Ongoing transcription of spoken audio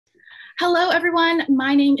Hello, everyone.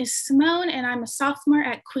 My name is Simone, and I'm a sophomore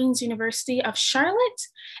at Queen's University of Charlotte.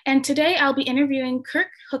 And today I'll be interviewing Kirk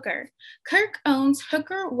Hooker. Kirk owns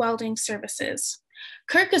Hooker Welding Services.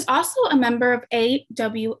 Kirk is also a member of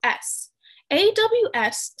AWS.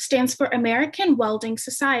 AWS stands for American Welding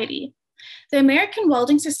Society. The American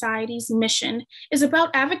Welding Society's mission is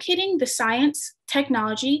about advocating the science,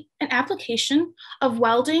 technology, and application of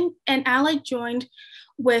welding and allied joined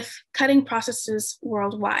with cutting processes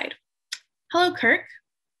worldwide. Hello, Kirk.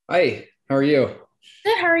 Hi, how are you?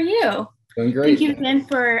 Good, how are you? Doing Thank great. you again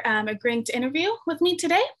for agreeing to interview with me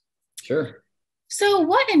today. Sure. So,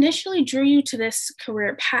 what initially drew you to this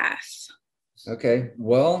career path? Okay.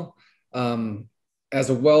 Well, um, as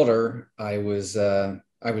a welder, I was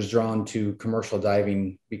drawn to commercial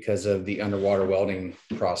diving because of the underwater welding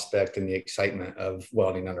prospect and the excitement of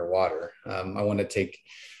welding underwater. I want to take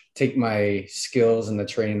my skills and the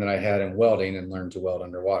training that I had in welding and learn to weld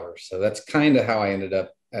underwater. So that's kind of how I ended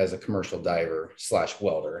up as a commercial diver slash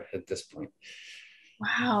welder at this point.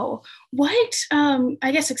 Wow. What,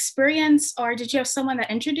 I guess, experience, or did you have someone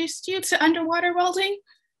that introduced you to underwater welding?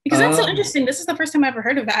 Because that's so Um, interesting. This is the first time I ever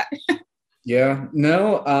heard of that. yeah,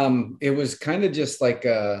 no, it was kind of just like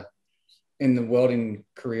in the welding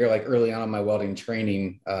career, like early on in my welding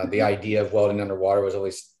training, the idea of welding underwater was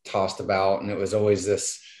always tossed about, and it was always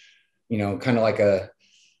this, kind of like an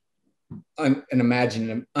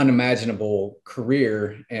unimaginable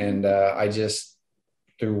career. And I just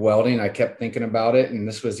through welding, I kept thinking about it, and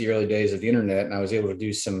this was the early days of the internet, and I was able to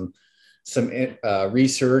do some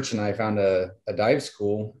research, and I found a dive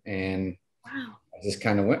school, and Wow. I just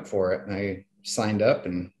kind of went for it. And I signed up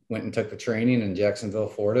and went and took the training in Jacksonville,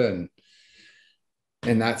 Florida,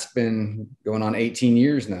 and that's been going on 18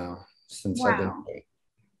 years now since I've been. Wow.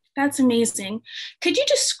 That's amazing. Could you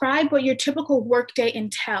describe what your typical workday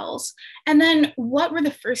entails? And then what were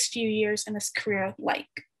the first few years in this career like?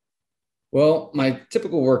 Well, my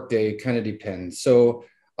typical workday kind of depends. So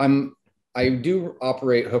I do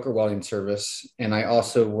operate Hooker Welding Service, and I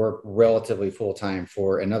also work relatively full time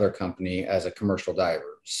for another company as a commercial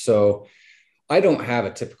diver. So I don't have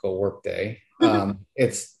a typical workday.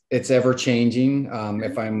 It's ever changing.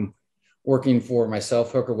 If I'm working for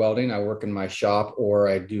myself, Hooker Welding, I work in my shop, or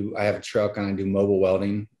I have a truck and I do mobile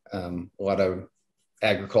welding, a lot of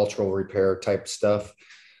agricultural repair type stuff.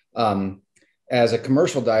 Um, as a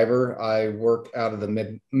commercial diver, I work out of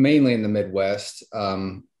mainly in the Midwest.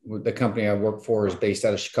 The company I work for is based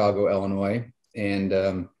out of Chicago, Illinois,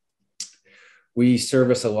 and we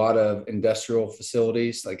service a lot of industrial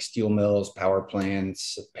facilities like steel mills, power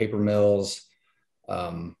plants, paper mills,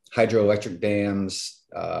 hydroelectric dams.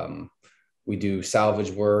 We do salvage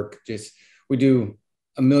work. We do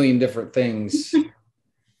a million different things,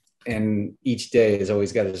 and each day has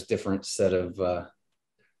always got a different set of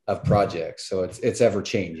projects. So it's ever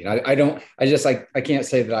changing. I can't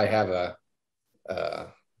say that I have a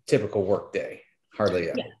typical work day. Hardly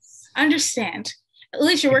ever. Yes, I understand. At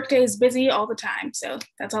least your workday is busy all the time, so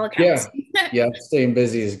that's all that Yeah, counts. yeah. Staying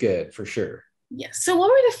busy is good for sure. Yes. So, what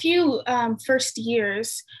were the few first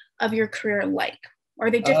years of your career like? Are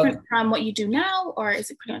they different Um, from what you do now, or is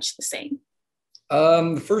it pretty much the same?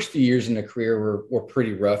 the first few years in the career were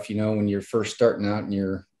pretty rough. When you're first starting out and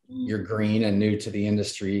you're green and new to the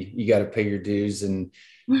industry, you got to pay your dues, and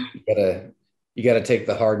you gotta you got to take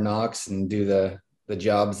the hard knocks and do the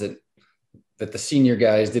jobs that the senior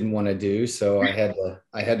guys didn't want to do. So I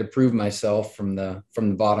had to prove myself from the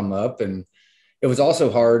bottom up, and it was also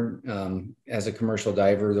hard as a commercial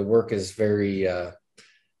diver. The work is very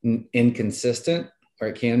inconsistent, or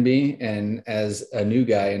it can be, and as a new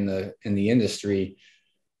guy in the industry,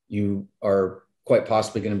 you are quite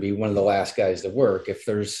possibly going to be one of the last guys to work. If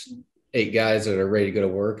there's 8 guys that are ready to go to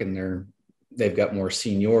work and they've got more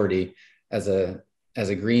seniority, as a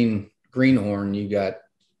greenhorn, you got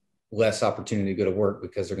less opportunity to go to work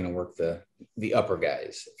because they're going to work the upper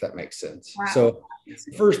guys, if that makes sense. Wow. So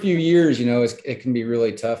the first few years, it can be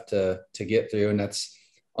really tough to get through, and that's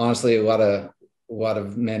honestly a lot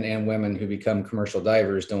of men and women who become commercial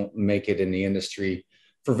divers don't make it in the industry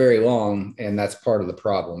for very long, and that's part of the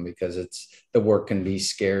problem, because the work can be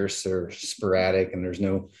scarce or sporadic, and there's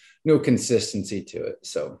no consistency to it.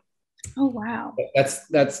 So Oh, wow.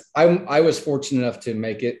 I was fortunate enough to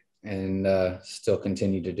make it, and still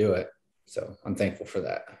continue to do it. So I'm thankful for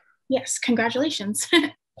that. Yes, congratulations.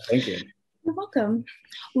 Thank you. You're welcome.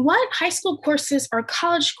 What high school courses or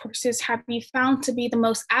college courses have you found to be the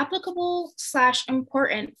most applicable slash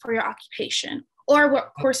important for your occupation? Or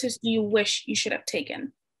what courses do you wish you should have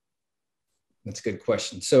taken? That's a good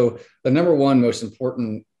question. So the number one most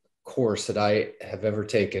important course that I have ever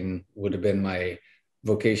taken would have been my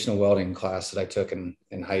vocational welding class that I took in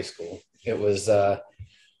high school. It was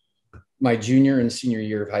my junior and senior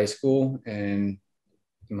year of high school, and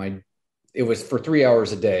it was for 3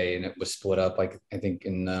 hours a day, and it was split up. Like I think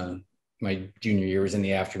in my junior year was in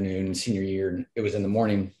the afternoon, and senior year it was in the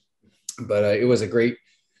morning. But it was a great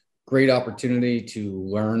opportunity to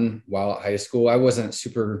learn while at high school. I wasn't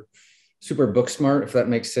super book smart, if that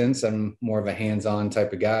makes sense. I'm more of a hands-on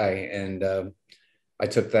type of guy, and I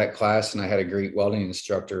took that class, and I had a great welding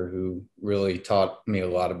instructor who really taught me a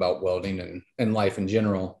lot about welding and life in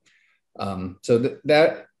general. So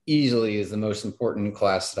that easily is the most important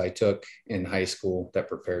class that I took in high school that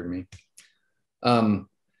prepared me.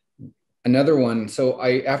 Another one, so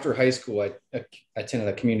after high school, I attended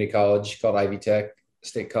a community college called Ivy Tech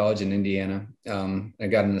State College in Indiana. I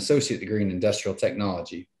got an associate degree in industrial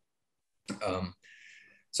technology.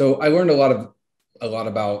 So I learned a lot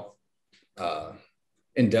about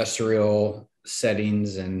industrial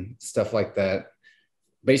settings and stuff like that.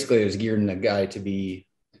 Basically, it was geared in a guy to be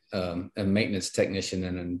a maintenance technician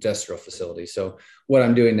in an industrial facility. So what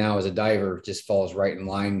I'm doing now as a diver just falls right in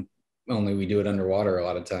line. Only we do it underwater a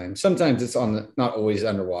lot of times. Sometimes it's not always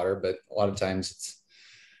underwater, but a lot of times it's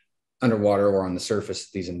underwater or on the surface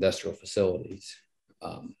of these industrial facilities.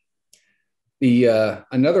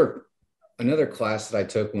 Another class that I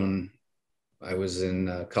took when I was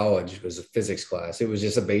in college was a physics class. It was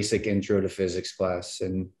just a basic intro to physics class,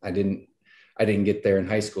 and I didn't get there in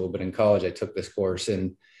high school, but in college I took this course,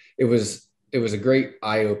 and it was a great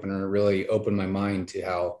eye opener. It really opened my mind to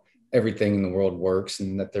how everything in the world works,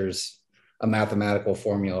 and that there's a mathematical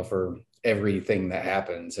formula for everything that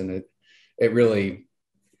happens, and it really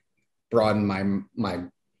broadened my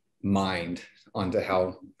mind onto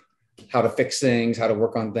how to fix things, how to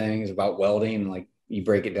work on things, about welding. Like you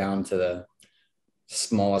break it down to the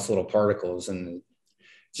smallest little particles, and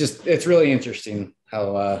it's really interesting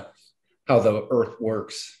how the earth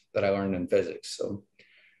works that I learned in physics. So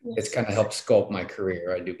it's kind of helped sculpt my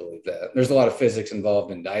career. I do believe that there's a lot of physics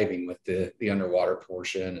involved in diving with the underwater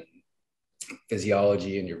portion and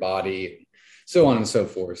physiology in your body, and so on and so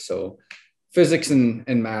forth. So physics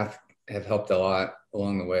and math have helped a lot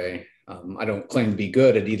along the way. I don't claim to be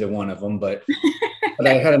good at either one of them, but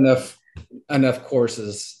I had enough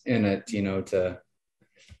courses in it,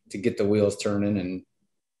 to get the wheels turning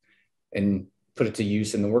and put it to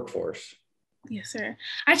use in the workforce. Yes, sir.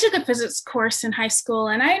 I took a physics course in high school,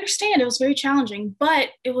 and I understand it was very challenging, but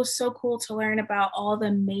it was so cool to learn about all the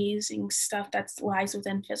amazing stuff that lies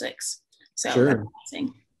within physics. So sure. That's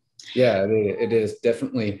amazing. Yeah, it is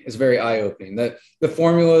definitely, it's very eye-opening. The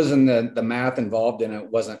formulas and the math involved in it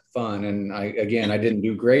wasn't fun. And I didn't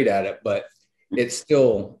do great at it, but it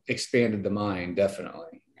still expanded the mind,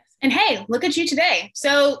 definitely. And hey, look at you today.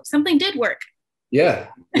 So something did work. Yeah.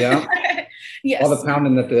 Yes. All the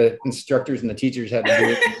pounding that the instructors and the teachers had to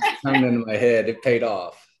do, pounding in my head, it paid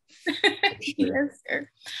off. Sure. Yes, sir.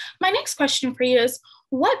 My next question for you is,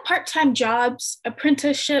 what part-time jobs,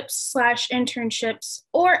 apprenticeships / internships,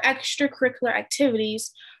 or extracurricular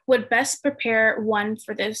activities would best prepare one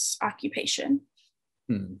for this occupation?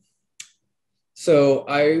 So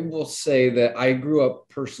I will say that I grew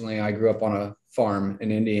up on a farm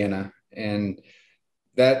in Indiana, and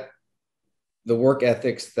that the work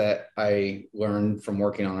ethics that I learned from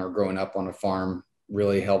working on or growing up on a farm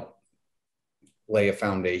really helped lay a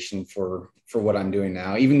foundation for what I'm doing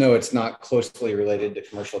now, even though it's not closely related to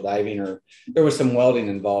commercial diving, or there was some welding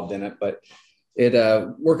involved in it, but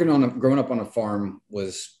growing up on a farm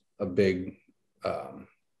was a big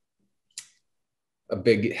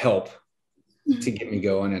help to get me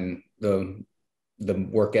going, and the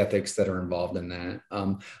work ethics that are involved in that.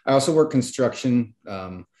 I also work construction,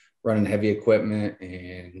 running heavy equipment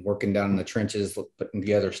and working down in the trenches, putting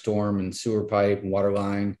together storm and sewer pipe and water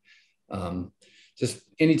line. Just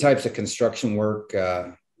any types of construction work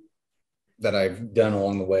that I've done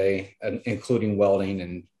along the way, including welding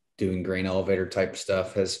and doing grain elevator type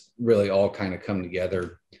stuff, has really all kind of come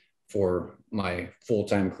together for my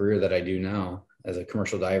full-time career that I do now as a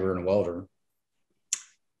commercial diver and a welder.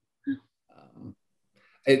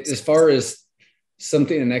 As far as an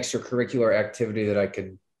extracurricular activity that I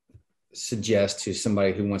could suggest to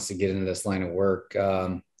somebody who wants to get into this line of work,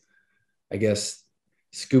 I guess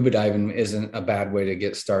scuba diving isn't a bad way to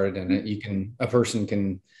get started in it. A person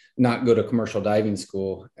can not go to commercial diving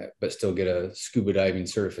school, but still get a scuba diving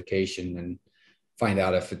certification and find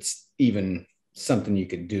out if it's even something you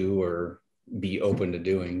could do or be open to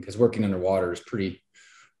doing, because working underwater is pretty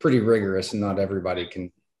rigorous, and not everybody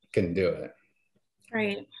can do it.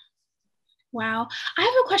 Right. Wow. I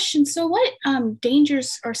have a question. So what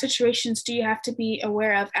dangers or situations do you have to be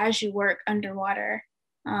aware of as you work underwater?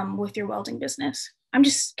 with your welding business? I'm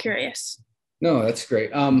just curious. No, that's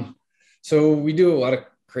great. So we do a lot of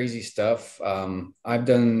crazy stuff. I've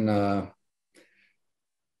done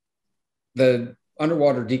the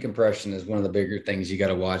underwater decompression is one of the bigger things you got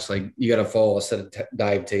to watch. Like you got to follow a set of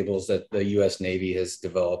dive tables that the U.S. Navy has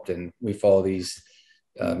developed, and we follow these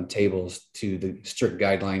tables to the strict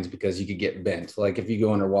guidelines because you could get bent. Like if you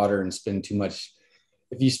go underwater and spend too much,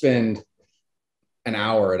 if you spend an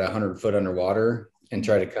hour at 100 foot underwater and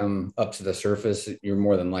try to come up to the surface, you're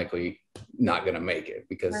more than likely not going to make it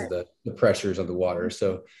because of the pressures of the water.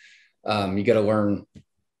 So you got to learn.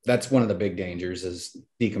 That's one of the big dangers is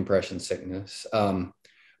decompression sickness.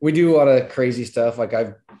 We do a lot of crazy stuff. Like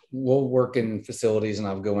we'll work in facilities and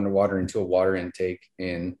I'll go underwater into a water intake,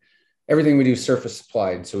 and everything we do is surface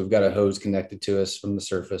supplied. So we've got a hose connected to us from the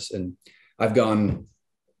surface, and I've gone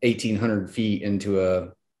 1,800 feet into a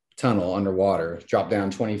tunnel underwater, drop down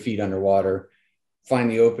 20 feet underwater, find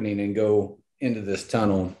the opening and go into this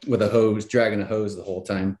tunnel with a hose, dragging a hose the whole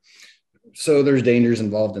time. So there's dangers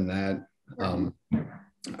involved in that.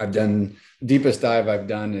 I've done deepest dive I've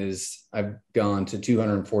done is I've gone to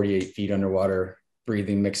 248 feet underwater,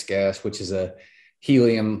 breathing mixed gas, which is a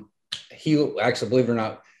actually, believe it or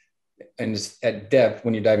not, and at depth,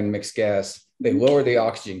 when you're diving mixed gas, they lower the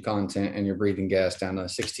oxygen content and you're breathing gas down to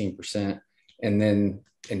 16%. And then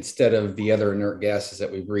instead of the other inert gases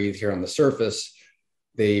that we breathe here on the surface,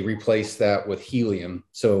 they replace that with helium.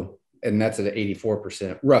 So, and that's at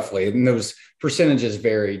 84% roughly. And those percentages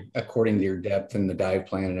vary according to your depth and the dive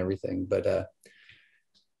plan and everything. But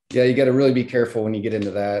yeah, you got to really be careful when you get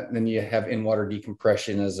into that. And then you have in-water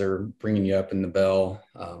decompression as they're bringing you up in the bell.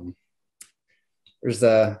 There's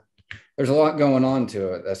a lot going on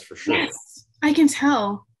to it. That's for sure. Yes, I can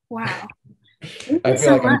tell. Wow. I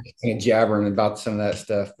feel like I'm kind of jabbering about some of that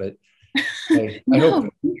stuff, but I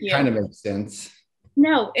hope it kind of makes sense.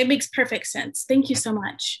 No, it makes perfect sense. Thank you so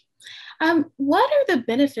much. What are the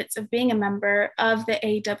benefits of being a member of the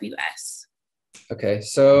AWS? Okay,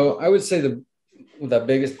 so I would say the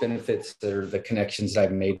biggest benefits are the connections that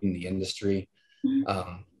I've made in the industry.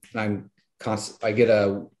 I get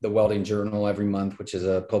the Welding Journal every month, which is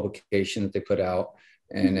a publication that they put out,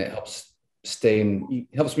 and it helps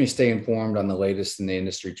me stay informed on the latest in the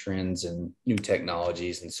industry trends and new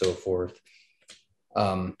technologies and so forth.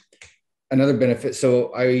 Another benefit,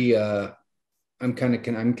 so I'm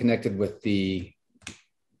connected with the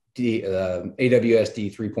AWS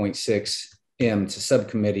D3.6M. It's a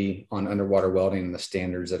subcommittee on underwater welding and the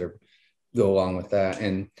standards that go along with that.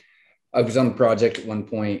 And I was on a project at one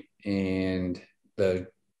point, and the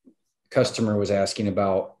customer was asking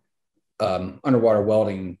about underwater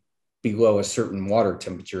welding below a certain water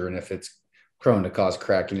temperature and if it's prone to cause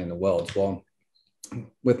cracking in the welds. Well,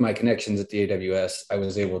 with my connections at the AWS, I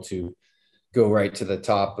was able to go right to the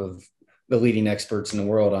top of the leading experts in the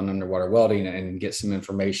world on underwater welding and get some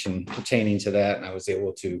information pertaining to that. And I was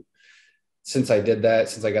able to, since I got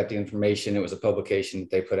the information, it was a publication that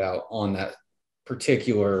they put out on that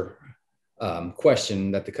particular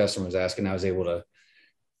question that the customer was asking. I was able to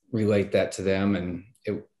relate that to them. And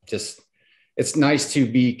it's nice to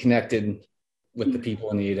be connected with the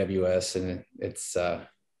people in the AWS. And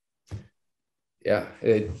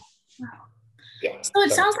So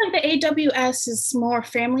it sounds like the AWS is more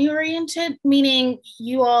family oriented, meaning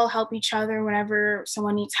you all help each other whenever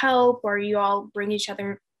someone needs help, or you all bring each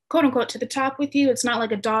other, quote unquote, to the top with you. It's not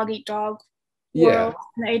like a dog eat dog world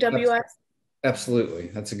in the AWS. Absolutely.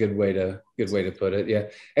 That's a good way to put it. Yeah.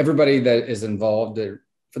 Everybody that is involved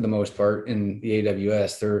for the most part in the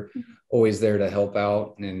AWS, they're always there to help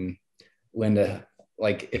out and lend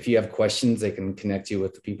like if you have questions, they can connect you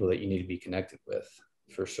with the people that you need to be connected with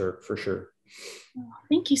for sure. Oh,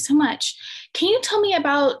 thank you so much. Can you tell me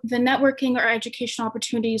about the networking or educational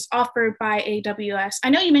opportunities offered by AWS? I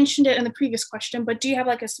know you mentioned it in the previous question, but do you have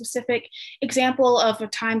like a specific example of a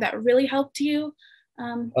time that really helped you?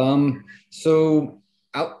 So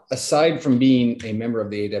aside from being a member of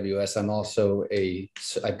the AWS,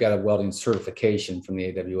 I've got a welding certification from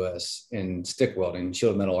the AWS in stick welding,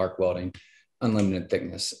 shielded metal arc welding, unlimited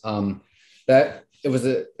thickness.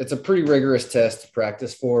 It's a pretty rigorous test to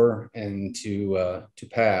practice for and to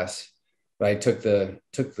pass. But I took the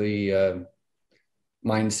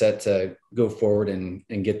mindset to go forward and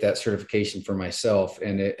get that certification for myself,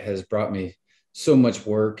 and it has brought me so much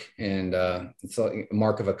work, and it's like a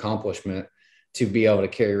mark of accomplishment to be able to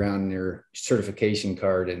carry around your certification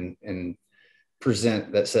card and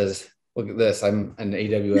present that says, "Look at this! I'm an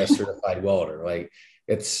AWS certified welder." Like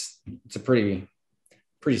it's a pretty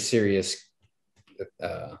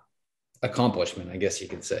accomplishment, I guess you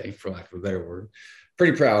could say, for lack of a better word.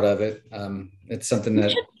 pretty proud of it. It's something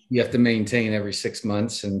that you have to maintain every 6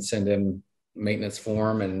 months and send in maintenance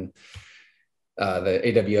form. And the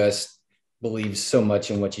AWS believes so much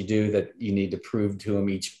in what you do that you need to prove to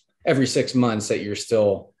them every 6 months that you're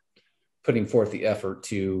still putting forth the effort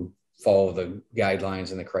to follow the guidelines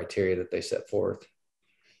and the criteria that they set forth.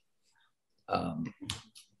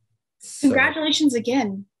 Congratulations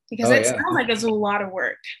again, because it sounds like it's a lot of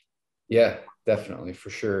work. Yeah, definitely, for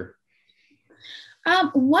sure.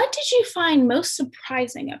 What did you find most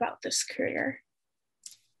surprising about this career?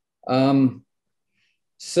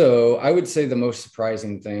 So I would say the most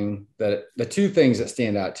surprising thing, that the two things that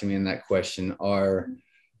stand out to me in that question are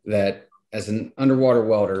that as an underwater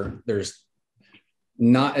welder, there's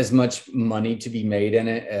not as much money to be made in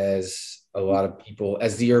it as a lot of people,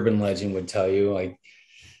 as the urban legend would tell you. Like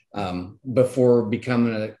before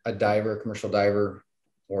becoming a diver, a commercial diver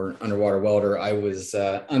or underwater welder, I was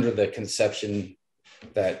under the conception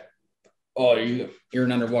that, oh, you're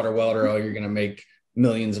an underwater welder, oh, you're going to make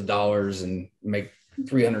millions of dollars and make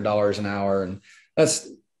 $300 an hour. And that's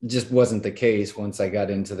just wasn't the case once I got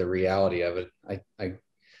into the reality of it. I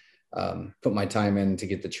put my time in to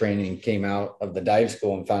get the training, came out of the dive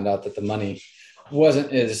school and found out that the money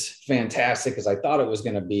wasn't as fantastic as I thought it was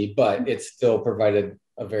going to be, but it still provided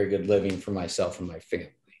a very good living for myself and my family.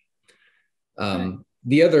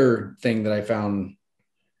 The other thing that I found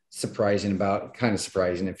surprising about, kind of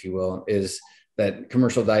surprising, if you will, is that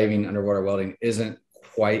commercial diving, underwater welding isn't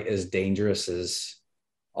quite as dangerous as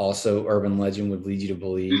also urban legend would lead you to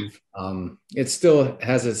believe. It still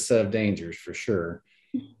has its set of dangers for sure.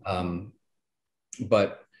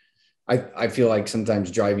 But I feel like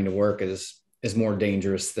sometimes driving to work is more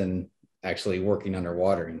dangerous than actually working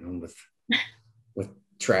underwater, with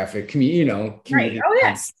traffic, Right. Oh,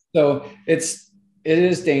 yes. So it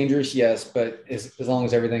is dangerous, yes, but as long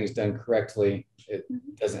as everything is done correctly, it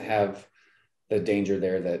doesn't have the danger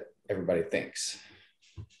there that everybody thinks.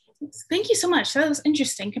 Thank you so much. That was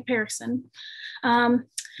interesting comparison. My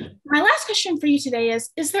last question for you today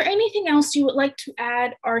is there anything else you would like to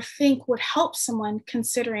add or think would help someone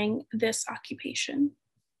considering this occupation?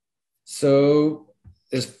 So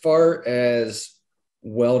as far as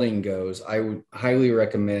welding goes, I would highly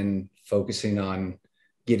recommend focusing on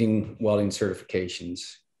getting welding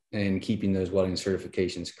certifications and keeping those welding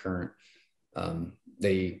certifications current.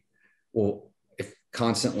 They will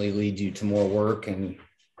constantly lead you to more work and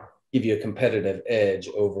give you a competitive edge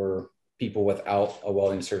over people without a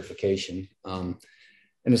welding certification. And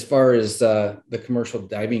as far as the commercial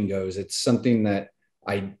diving goes, it's something that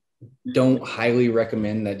I don't highly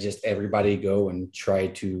recommend that just everybody go and try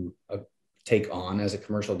to take on as a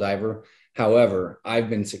commercial diver. However, I've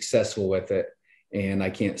been successful with it, and I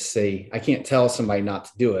can't tell somebody not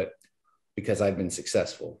to do it because I've been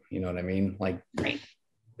successful. You know what I mean? Like, right.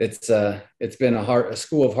 It's been a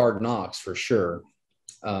school of hard knocks for sure.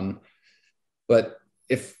 But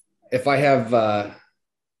if I have,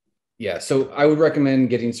 so I would recommend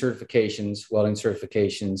getting certifications, welding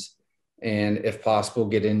certifications, and if possible,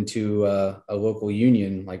 get into a local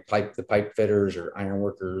union like the pipe fitters or iron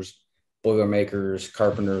workers, boiler makers,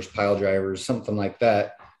 carpenters, pile drivers, something like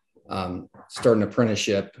that. Start an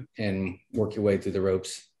apprenticeship and work your way through the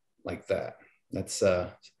ropes like that. That's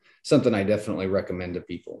something I definitely recommend to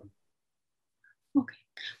people. Okay.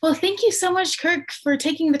 Well, thank you so much, Kirk, for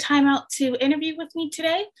taking the time out to interview with me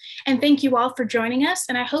today. And thank you all for joining us.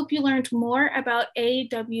 And I hope you learned more about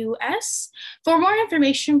AWS. For more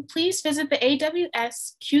information, please visit the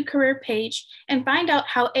AWS Q Career page and find out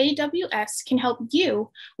how AWS can help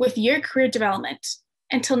you with your career development.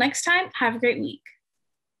 Until next time, have a great week.